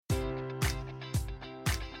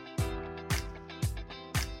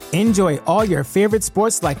Enjoy all your favorite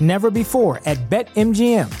sports like never before at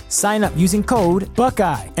BetMGM. Sign up using code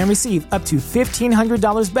Buckeye and receive up to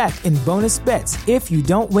 $1,500 back in bonus bets if you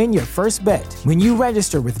don't win your first bet. When you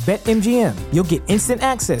register with BetMGM, you'll get instant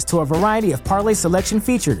access to a variety of parlay selection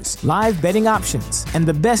features, live betting options, and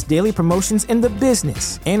the best daily promotions in the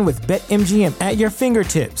business. And with BetMGM at your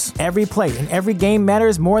fingertips, every play and every game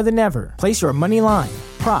matters more than ever. Place your money line,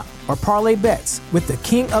 prop, or parlay bets with the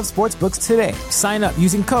king of sportsbooks today. Sign up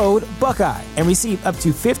using code Buckeye and receive up to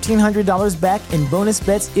 $1,500 back in bonus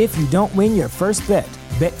bets if you don't win your first bet.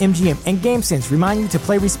 BetMGM and GameSense remind you to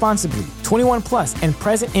play responsibly. 21 plus and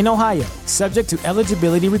present in Ohio, subject to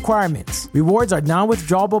eligibility requirements. Rewards are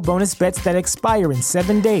non-withdrawable bonus bets that expire in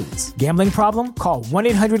 7 days. Gambling problem? Call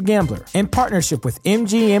 1-800-GAMBLER. In partnership with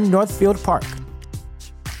MGM Northfield Park.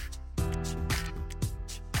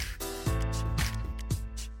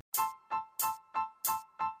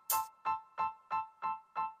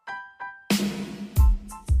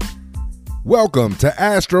 Welcome to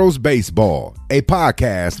Astros Baseball, a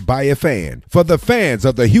podcast by a fan for the fans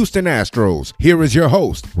of the Houston Astros. Here is your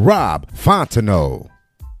host, Rob Fontenot.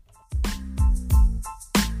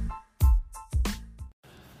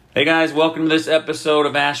 Hey guys, welcome to this episode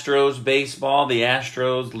of Astros Baseball. The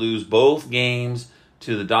Astros lose both games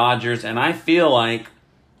to the Dodgers, and I feel like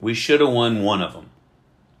we should have won one of them.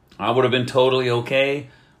 I would have been totally okay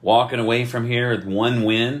walking away from here with one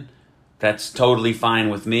win. That's totally fine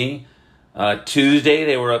with me. Tuesday,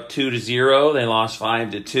 they were up 2-0. They lost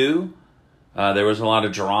 5-2. There was a lot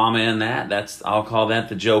of drama in that. I'll call that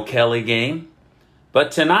the Joe Kelly game.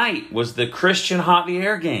 But tonight was the Christian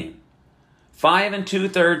Javier game. 5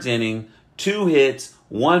 2/3 inning, 2 hits,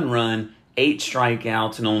 1 run, 8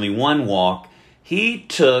 strikeouts, and only 1 walk. He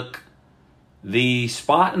took the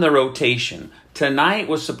spot in the rotation. Tonight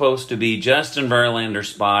was supposed to be Justin Verlander's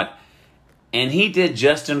spot. And he did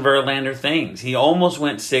Justin Verlander things. He almost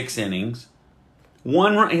went 6 innings. He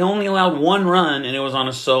only allowed 1 run, and it was on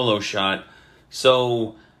a solo shot.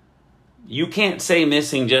 So you can't say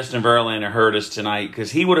missing Justin Verlander hurt us tonight,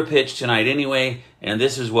 because he would have pitched tonight anyway, and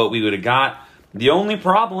this is what we would have got. The only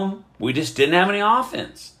problem, we just didn't have any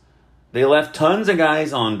offense. They left tons of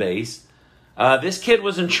guys on base. This kid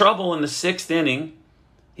was in trouble in the 6th inning.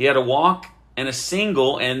 He had a walk and a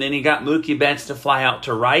single, and then he got Mookie Betts to fly out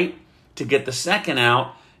to right to get the second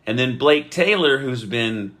out, and then Blake Taylor, who's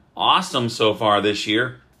been awesome so far this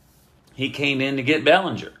year, he came in to get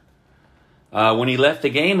Bellinger. When he left the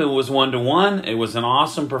game, it was 1-1. It was an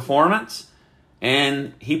awesome performance,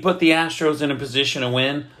 and he put the Astros in a position to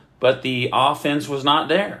win, but the offense was not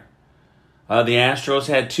there. The Astros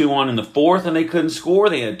had 2 on in the 4th, and they couldn't score.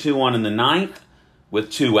 They had 2 on in the 9th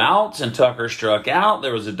with 2 outs, and Tucker struck out.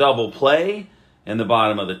 There was a double play in the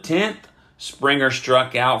bottom of the 10th. Springer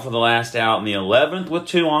struck out for the last out in the 11th with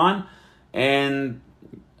 2 on. And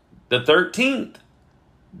the 13th,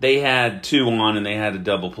 they had 2 on and they had a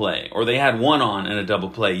double play. Or they had 1 on and a double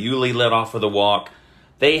play. Yuli led off with a walk.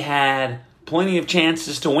 They had plenty of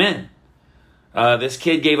chances to win. This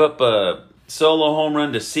kid gave up a solo home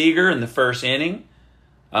run to Seager in the 1st inning.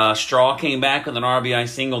 Straw came back with an RBI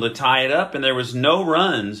single to tie it up. And there was no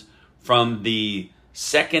runs from the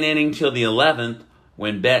 2nd inning till the 11th.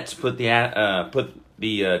 When Betts put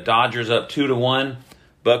the Dodgers up 2-1.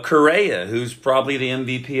 But Correa, who's probably the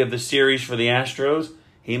MVP of the series for the Astros,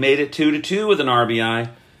 he made it 2-2 with an RBI.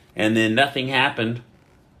 And then nothing happened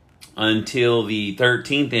until the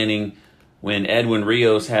 13th inning when Edwin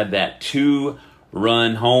Rios had that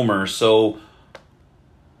 2-run homer. So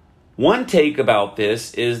one take about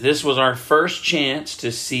this is this was our first chance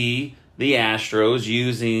to see the Astros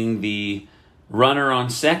using the runner on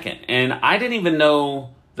second. And I didn't even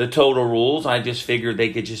know the total rules. I just figured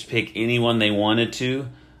they could just pick anyone they wanted to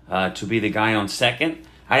be the guy on second.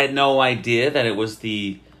 I had no idea that it was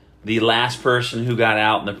the last person who got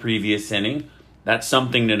out in the previous inning. That's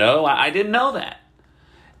something to know. I didn't know that.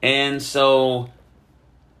 And so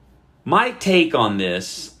my take on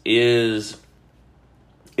this is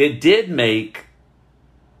it did make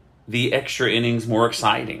the extra innings more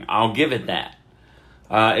exciting. I'll give it that.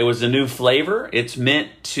 It was a new flavor. It's meant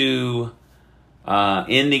to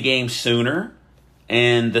end the game sooner.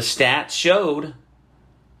 And the stats showed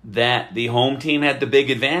that the home team had the big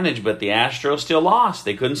advantage, but the Astros still lost.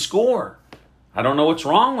 They couldn't score. I don't know what's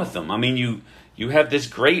wrong with them. I mean, you have this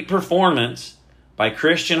great performance by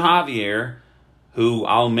Christian Javier, who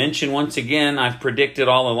I'll mention once again, I've predicted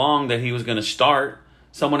all along that he was going to start.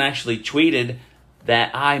 Someone actually tweeted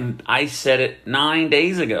that I said it 9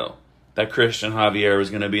 days ago, that Christian Javier was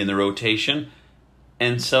going to be in the rotation.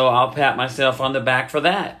 And so I'll pat myself on the back for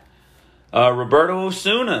that. Roberto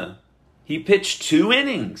Osuna, He pitched 2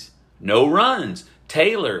 innings, no runs.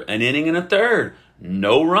 Taylor, an inning and a third,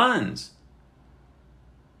 no runs.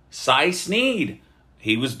 Cy Snead,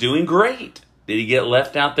 he was doing great. Did he get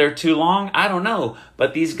left out there too long? I don't know.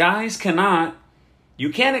 But these guys you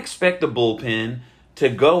can't expect the bullpen to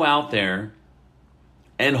go out there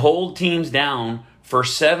and hold teams down for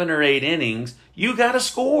 7 or 8 innings. You got to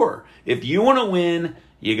score. If you want to win,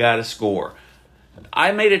 you got to score.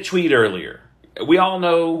 I made a tweet earlier. We all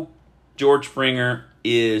know George Springer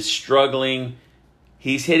is struggling.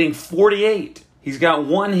 He's hitting .48. He's got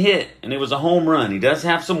 1 hit, and it was a home run. He does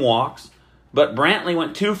have some walks, but Brantley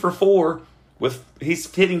went 2 for 4.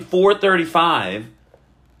 He's hitting .435,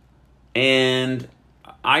 and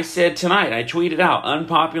I said tonight, I tweeted out,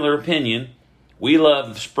 unpopular opinion, we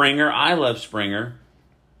love Springer, I love Springer,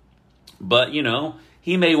 but,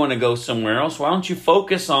 he may want to go somewhere else. Why don't you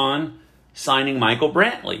focus on signing Michael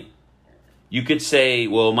Brantley? You could say,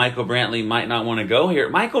 well, Michael Brantley might not want to go here.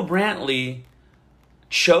 Michael Brantley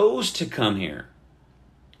chose to come here.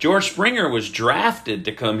 George Springer was drafted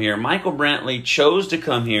to come here. Michael Brantley chose to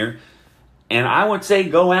come here, and I would say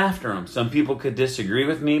go after him. Some people could disagree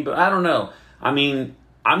with me, but I don't know. I mean,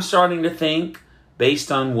 I'm starting to think,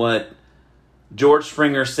 based on what George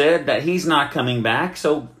Springer said, that he's not coming back,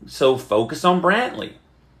 so focus on Brantley.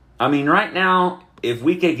 I mean, right now, if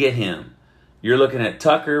we could get him, you're looking at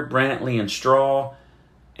Tucker, Brantley, and Straw,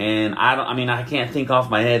 and I can't think off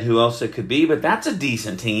my head who else it could be, but that's a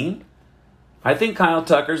decent team. I think Kyle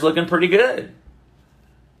Tucker's looking pretty good.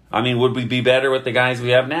 I mean, would we be better with the guys we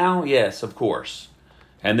have now? Yes, of course.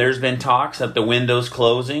 And there's been talks that the window's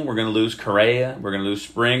closing. We're going to lose Correa. We're going to lose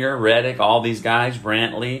Springer, Reddick, all these guys,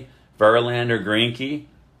 Brantley, Verlander, Greinke.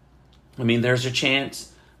 I mean, there's a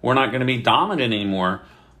chance we're not going to be dominant anymore.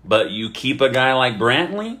 But you keep a guy like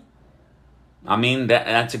Brantley, I mean,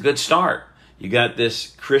 that's a good start. You got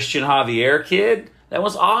this Christian Javier kid. That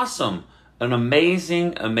was awesome. An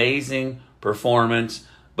amazing, amazing performance.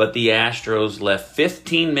 But the Astros left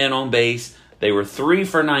 15 men on base. They were 3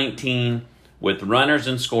 for 19 with runners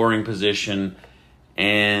in scoring position.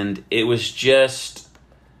 And it was just,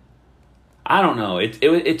 I don't know.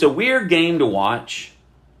 It's a weird game to watch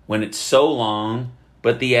when it's so long.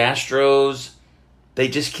 But the Astros, they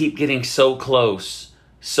just keep getting so close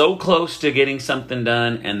to getting something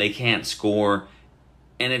done, and they can't score.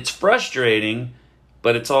 And it's frustrating,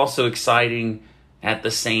 but it's also exciting at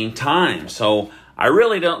the same time. So I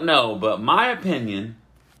really don't know, but my opinion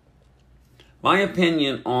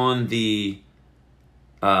on the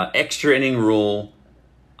extra inning rule,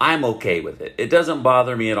 I'm okay with it. It doesn't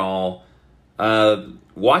bother me at all.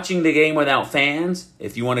 Watching the game without fans,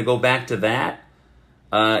 if you want to go back to that,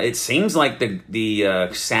 it seems like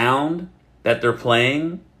the sound that they're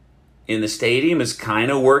playing in the stadium is kind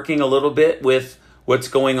of working a little bit with what's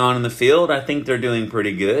going on in the field. I think they're doing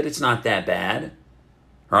pretty good. It's not that bad,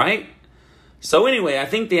 right? So anyway, I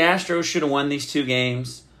think the Astros should have won these 2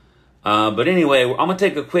 games. But anyway, I'm going to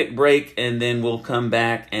take a quick break, and then we'll come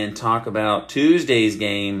back and talk about Tuesday's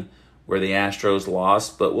game where the Astros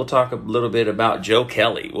lost. But we'll talk a little bit about Joe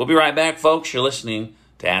Kelly. We'll be right back, folks. You're listening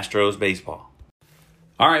to Astros Baseball.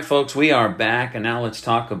 All right, folks, we are back, and now let's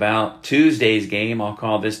talk about Tuesday's game. I'll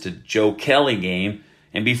call this the Joe Kelly game.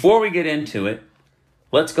 And before we get into it,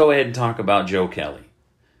 let's go ahead and talk about Joe Kelly.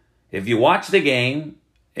 If you watch the game,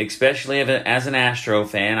 especially as an Astro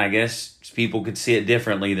fan, I guess people could see it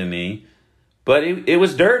differently than me, but it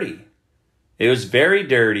was dirty. It was very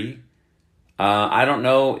dirty. I don't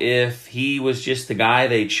know if he was just the guy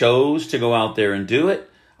they chose to go out there and do it.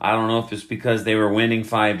 I don't know if it's because they were winning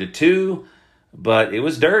 5-2. But it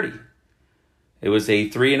was dirty. It was a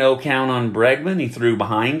 3-0 count on Bregman. He threw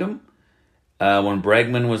behind him. When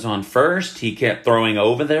Bregman was on first, he kept throwing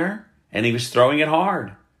over there, and he was throwing it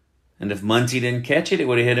hard. And if Muncy didn't catch it, it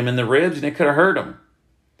would have hit him in the ribs, and it could have hurt him.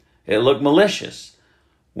 It looked malicious.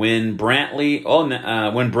 When Brantley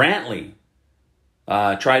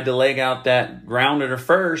tried to leg out that grounder to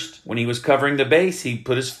first, when he was covering the base, he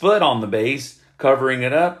put his foot on the base, covering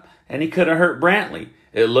it up, and he could have hurt Brantley.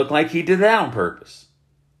 It looked like he did that on purpose.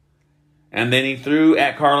 And then he threw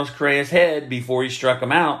at Carlos Correa's head before he struck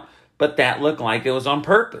him out, but that looked like it was on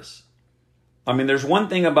purpose. I mean, there's one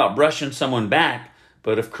thing about brushing someone back,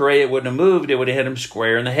 but if Correa wouldn't have moved, it would have hit him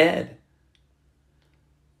square in the head.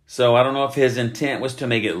 So I don't know if his intent was to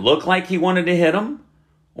make it look like he wanted to hit him,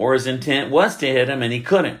 or his intent was to hit him and he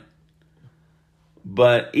couldn't.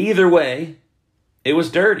 But either way, it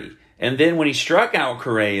was dirty. And then when he struck out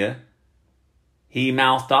Correa, he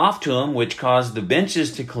mouthed off to him, which caused the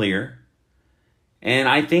benches to clear. And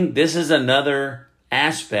I think this is another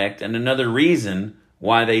aspect and another reason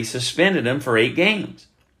why they suspended him for 8 games.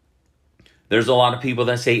 There's a lot of people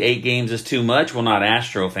that say 8 games is too much. Well, not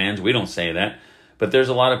Astro fans. We don't say that. But there's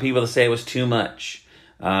a lot of people that say it was too much.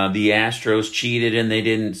 The Astros cheated and they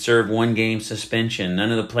didn't serve 1-game suspension.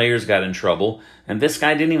 None of the players got in trouble. And this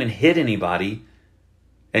guy didn't even hit anybody.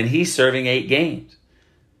 And he's serving 8 games.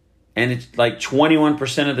 And it's like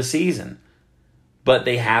 21% of the season. But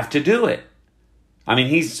they have to do it. I mean,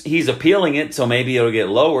 he's appealing it, so maybe it'll get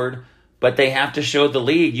lowered. But they have to show the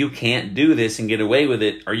league, you can't do this and get away with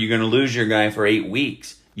it, or you're going to lose your guy for 8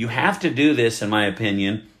 weeks. You have to do this, in my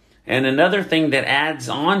opinion. And another thing that adds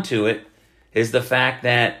on to it is the fact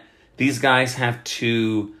that these guys have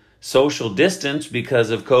to social distance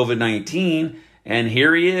because of COVID-19. And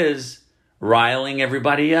here he is, riling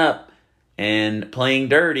everybody up and playing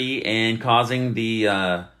dirty and causing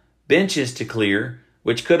the benches to clear,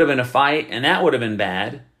 which could have been a fight, and that would have been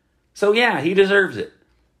bad. So, yeah, he deserves it.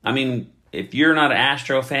 I mean, if you're not an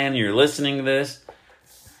Astro fan and you're listening to this,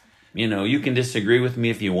 you can disagree with me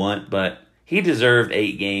if you want, but he deserved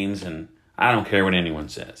 8 games, and I don't care what anyone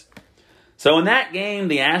says. So in that game,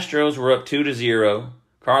 the Astros were up 2-0.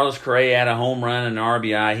 Carlos Correa had a home run and an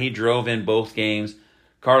RBI. He drove in both games.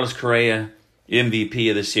 Carlos Correa, MVP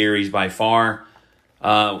of the series by far,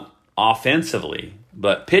 offensively.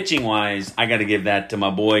 But pitching-wise, I got to give that to my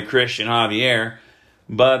boy Christian Javier.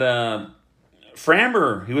 But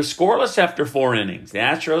Framber, he was scoreless after 4 innings. The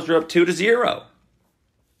Astros were up 2-0.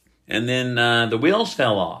 And then the wheels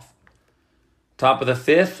fell off. Top of the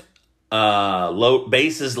 5th,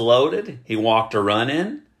 bases loaded. He walked a run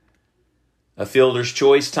in. A fielder's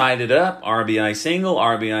choice tied it up. RBI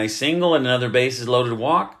single, and another bases loaded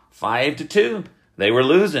walk. 5-2. They were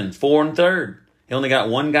losing 4 1/3. He only got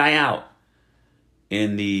 1 guy out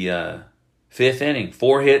in the 5th inning.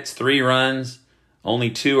 4 hits, 3 runs, only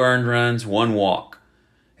 2 earned runs, 1 walk.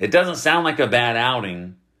 It doesn't sound like a bad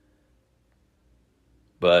outing,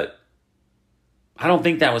 but I don't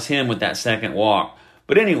think that was him with that second walk.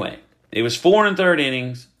 But anyway, it was 4 1/3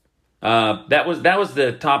 innings. That was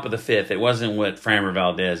the top of the 5th. It wasn't what Framber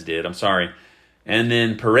Valdez did. I'm sorry. And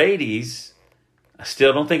then Paredes, I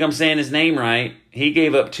still don't think I'm saying his name right. He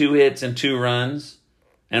gave up 2 hits and 2 runs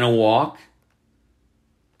and a walk.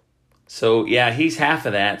 So, yeah, he's half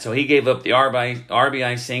of that. So he gave up the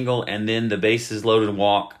RBI single and then the bases loaded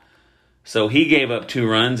walk. So he gave up 2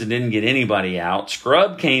 runs and didn't get anybody out.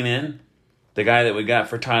 Scrub came in, the guy that we got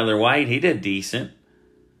for Tyler White. He did decent.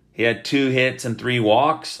 He had 2 hits and 3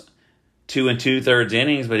 walks, 2 2/3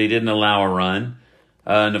 innings, but he didn't allow a run.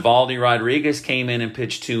 Nivaldi Rodriguez came in and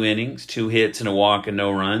pitched 2 innings, 2 hits and a walk and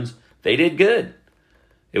no runs. They did good.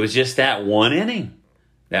 It was just that 1 inning.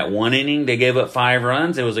 That 1 inning, they gave up 5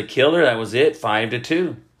 runs. It was a killer. That was it,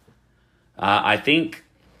 5-2. I think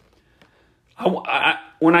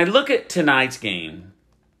when I look at tonight's game,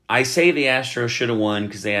 I say the Astros should have won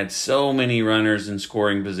because they had so many runners in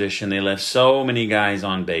scoring position. They left so many guys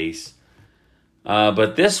on base.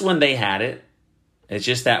 But this one, they had it. It's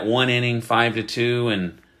just that 1 inning, 5-2,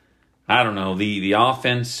 and I don't know. The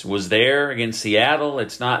offense was there against Seattle.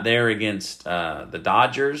 It's not there against the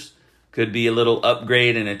Dodgers. Could be a little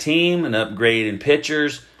upgrade in a team, an upgrade in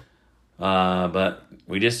pitchers, but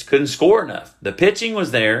we just couldn't score enough. The pitching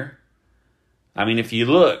was there. I mean, if you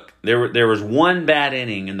look, there was 1 bad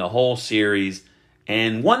inning in the whole series.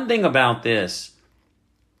 And one thing about this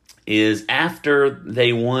is after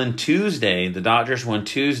they won Tuesday, the Dodgers won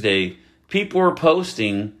Tuesday, people were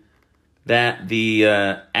posting that the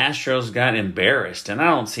Astros got embarrassed. And I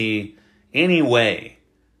don't see any way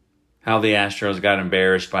how the Astros got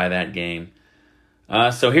embarrassed by that game.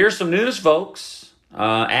 So here's some news, folks.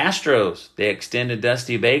 Astros, they extended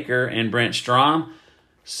Dusty Baker and Brent Strom.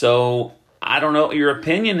 So I don't know what your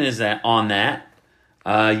opinion is on that.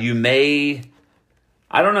 You may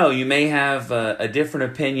have a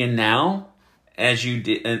different opinion now as you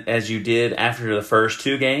did after the first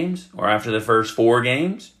 2 games or after the first 4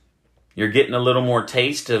 games. You're getting a little more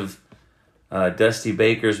taste of Dusty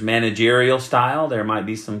Baker's managerial style. There might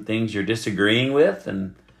be some things you're disagreeing with,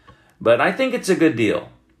 but I think it's a good deal.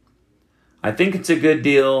 I think it's a good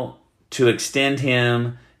deal to extend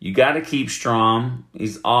him. You got to keep Strom.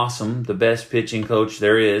 He's awesome, the best pitching coach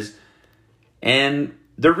there is. And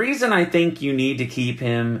the reason I think you need to keep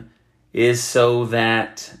him is so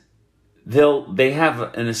that they have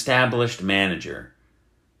an established manager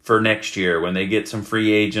for next year when they get some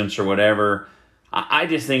free agents or whatever. I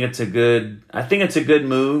just think it's a good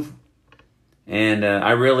move. And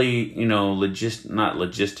I really, not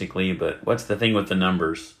logistically, but what's the thing with the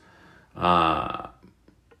numbers? I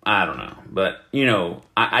don't know. But,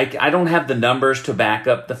 I don't have the numbers to back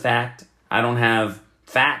up the fact. I don't have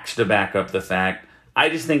facts to back up the fact. I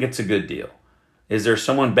just think it's a good deal. Is there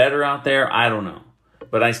someone better out there? I don't know.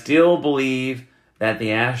 But I still believe that the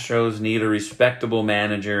Astros need a respectable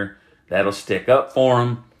manager that'll stick up for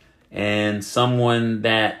them and someone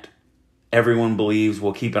that everyone believes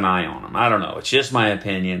will keep an eye on them. I don't know. It's just my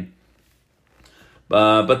opinion.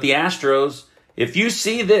 But the Astros, if you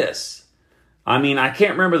see this, I mean, I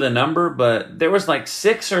can't remember the number, but there was like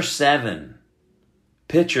 6 or 7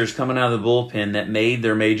 pitchers coming out of the bullpen that made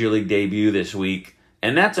their major league debut this week,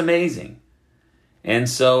 and that's amazing. And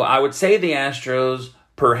so I would say the Astros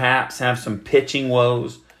perhaps have some pitching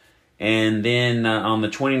woes, and then on the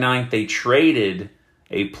 29th they traded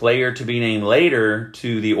a player to be named later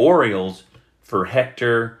to the Orioles for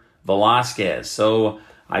Hector Velasquez. So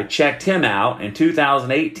I checked him out. In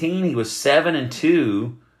 2018, he was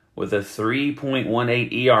 7-2 with a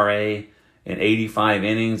 3.18 ERA in 85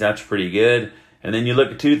 innings. That's pretty good. And then you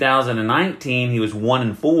look at 2019, he was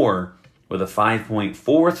 1-4 with a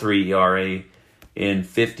 5.43 ERA in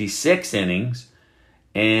 56 innings.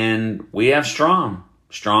 And we have Strom.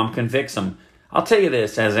 Strom can fix them. I'll tell you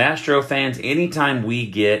this, as Astro fans, anytime we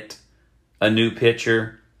get a new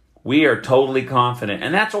pitcher, we are totally confident.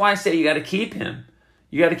 And that's why I say you got to keep him.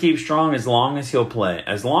 You got to keep Strom as long as he'll play.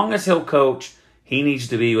 As long as he'll coach, he needs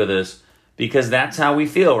to be with us because that's how we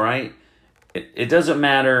feel, right? It doesn't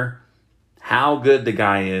matter how good the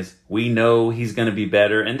guy is. We know he's going to be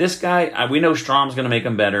better. And this guy, we know Strom's going to make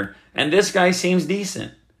him better. And this guy seems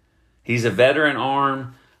decent. He's a veteran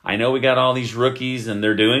arm. I know we got all these rookies, and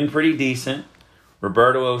they're doing pretty decent.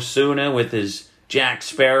 Roberto Osuna with his Jack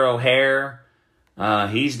Sparrow hair.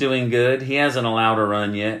 He's doing good. He hasn't allowed a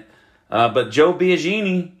run yet. But Joe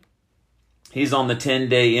Biagini, he's on the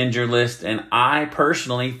 10-day injured list, and I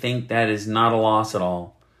personally think that is not a loss at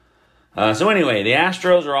all. So anyway, the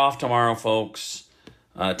Astros are off tomorrow, folks.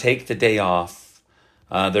 Take the day off.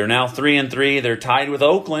 They're now 3-3. They're tied with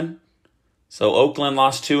Oakland. So Oakland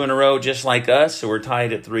lost 2 in a row just like us, so we're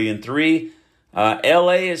tied at 3-3.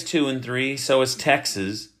 LA is 2-3, so is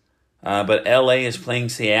Texas. But LA is playing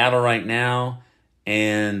Seattle right now,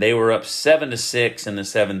 and they were up 7-6 in the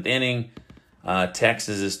 7th inning.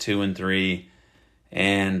 Texas is 2-3,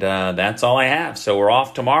 and that's all I have. So we're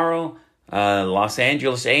off tomorrow. Los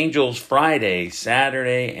Angeles Angels Friday,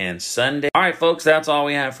 Saturday, and Sunday. All right, folks, that's all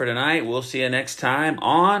we have for tonight. We'll see you next time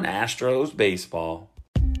on Astros Baseball.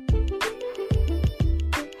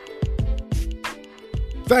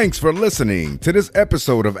 Thanks for listening to this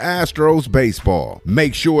episode of Astros Baseball.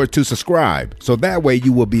 Make sure to subscribe so that way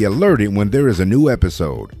you will be alerted when there is a new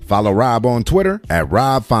episode. Follow Rob on Twitter at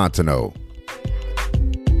Rob Fontenot.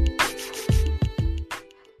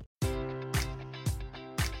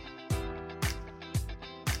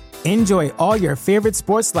 Enjoy all your favorite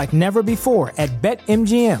sports like never before at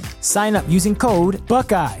BetMGM. Sign up using code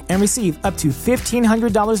Buckeye and receive up to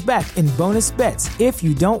 $1,500 back in bonus bets if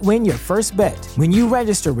you don't win your first bet. When you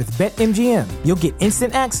register with BetMGM, you'll get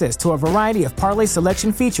instant access to a variety of parlay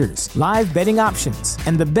selection features, live betting options,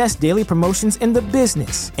 and the best daily promotions in the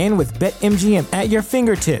business. And with BetMGM at your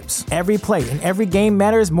fingertips, every play and every game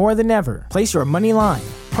matters more than ever. Place your money line,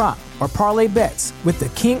 prop, or parlay bets with the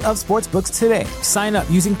king of sportsbooks today. Sign up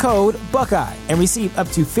using code Buckeye and receive up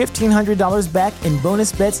to $1,500 back in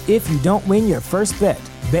bonus bets if you don't win your first bet.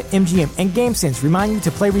 BetMGM and GameSense remind you to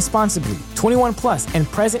play responsibly. 21 plus and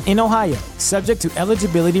present in Ohio, subject to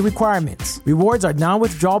eligibility requirements. Rewards are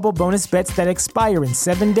non-withdrawable bonus bets that expire in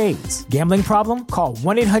 7 days. Gambling problem? Call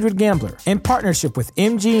 1-800-GAMBLER in partnership with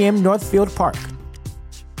MGM Northfield Park.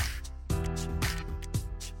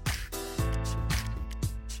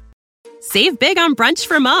 Save big on brunch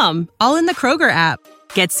for mom, all in the Kroger app.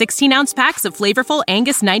 Get 16-ounce packs of flavorful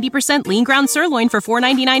Angus 90% lean ground sirloin for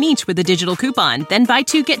 $4.99 each with a digital coupon. Then buy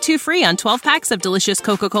 2, get 2 free on 12 packs of delicious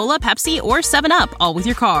Coca-Cola, Pepsi, or 7-Up, all with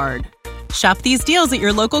your card. Shop these deals at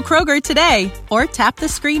your local Kroger today, or tap the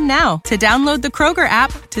screen now to download the Kroger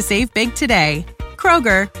app to save big today.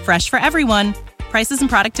 Kroger, fresh for everyone. Prices and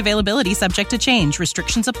product availability subject to change.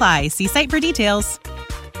 Restrictions apply. See site for details.